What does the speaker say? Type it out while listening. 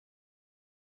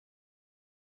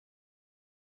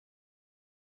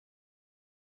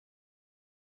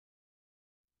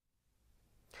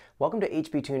Welcome to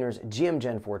HP Tuner's GM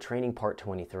Gen 4 Training Part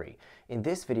 23. In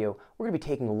this video, we're going to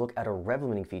be taking a look at our rev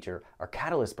limiting feature, our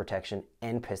catalyst protection,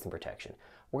 and piston protection.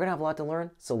 We're going to have a lot to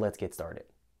learn, so let's get started.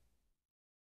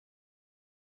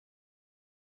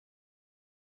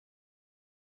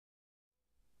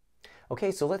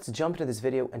 Okay, so let's jump into this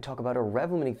video and talk about our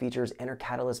rev limiting features and our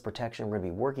catalyst protection we're going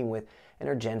to be working with in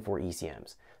our Gen 4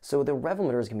 ECMs. So the rev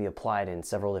limiters can be applied in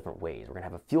several different ways. We're going to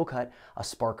have a fuel cut, a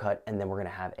spark cut, and then we're going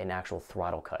to have an actual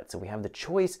throttle cut. So we have the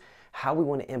choice how we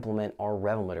want to implement our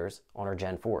rev limiters on our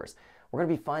Gen 4s. We're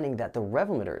going to be finding that the rev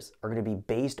limiters are going to be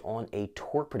based on a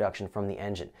torque production from the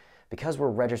engine. Because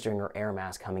we're registering our air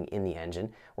mass coming in the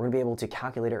engine, we're going to be able to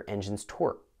calculate our engine's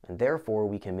torque. And therefore,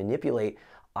 we can manipulate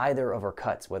either of our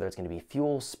cuts, whether it's going to be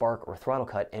fuel, spark, or throttle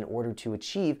cut, in order to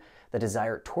achieve the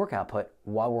desired torque output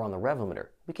while we're on the rev limiter.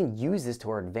 We can use this to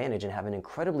our advantage and have an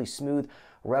incredibly smooth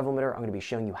rev limiter. I'm going to be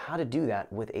showing you how to do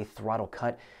that with a throttle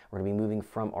cut. We're going to be moving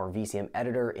from our VCM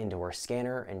editor into our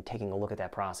scanner and taking a look at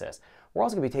that process. We're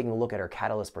also going to be taking a look at our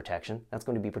catalyst protection. That's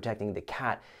going to be protecting the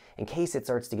cat in case it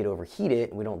starts to get overheated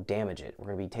and we don't damage it. We're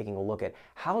going to be taking a look at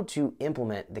how to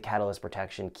implement the catalyst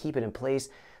protection, keep it in place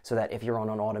so that if you're on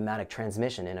an automatic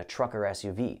transmission in a truck or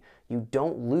SUV, you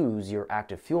don't lose your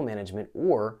active fuel management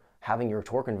or having your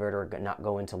torque converter not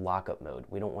go into lockup mode.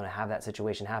 We don't want to have that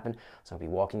situation happen, so I'll be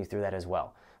walking you through that as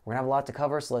well. We're going to have a lot to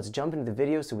cover, so let's jump into the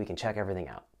video so we can check everything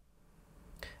out.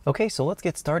 Okay, so let's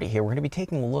get started here. We're going to be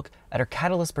taking a look at our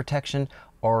catalyst protection,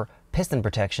 our piston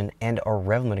protection, and our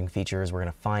rev limiting features we're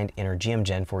going to find in our GM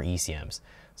Gen 4 ECMs.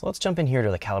 So let's jump in here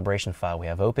to the calibration file we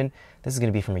have open. This is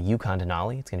going to be from a Yukon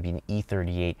Denali. It's going to be an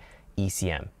E38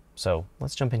 ECM. So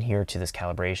let's jump in here to this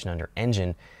calibration under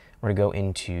engine. We're going to go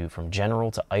into from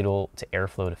general to idle to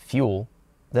airflow to fuel,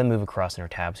 then move across in our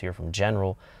tabs here from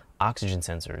general, oxygen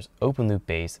sensors, open loop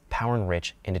base, power and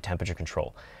rich, into temperature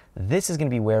control. This is going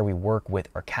to be where we work with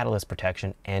our catalyst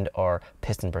protection and our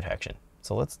piston protection.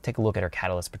 So let's take a look at our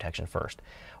catalyst protection first.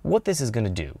 What this is going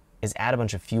to do is add a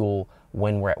bunch of fuel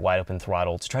when we're at wide open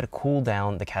throttle to try to cool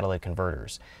down the catalytic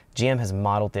converters. GM has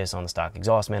modeled this on the stock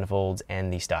exhaust manifolds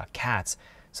and the stock cats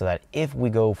so that if we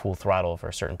go full throttle for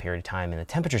a certain period of time and the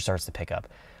temperature starts to pick up,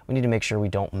 we need to make sure we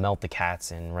don't melt the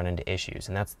cats and run into issues.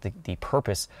 And that's the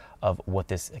purpose of what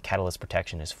this catalyst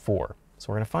protection is for. So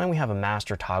we're going to find we have a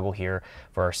master toggle here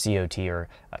for our COT, or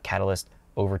catalyst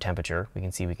over temperature. We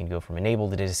can see we can go from enable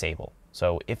to disable.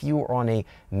 So if you are on a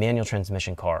manual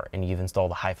transmission car and you've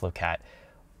installed a high flow cat,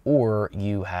 or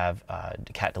you have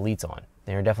cat deletes on,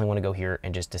 then you definitely want to go here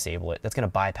and just disable it. That's going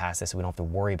to bypass this so we don't have to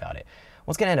worry about it.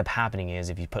 What's going to end up happening is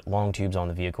if you put long tubes on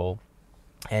the vehicle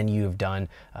and you've done,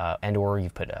 or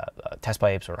you've put test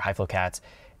pipes or high flow cats,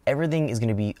 everything is going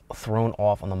to be thrown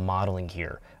off on the modeling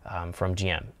here from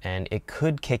GM. And it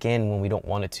could kick in when we don't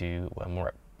want it to, when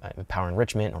we're at power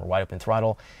enrichment or wide open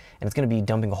throttle, and it's going to be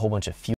dumping a whole bunch of fuel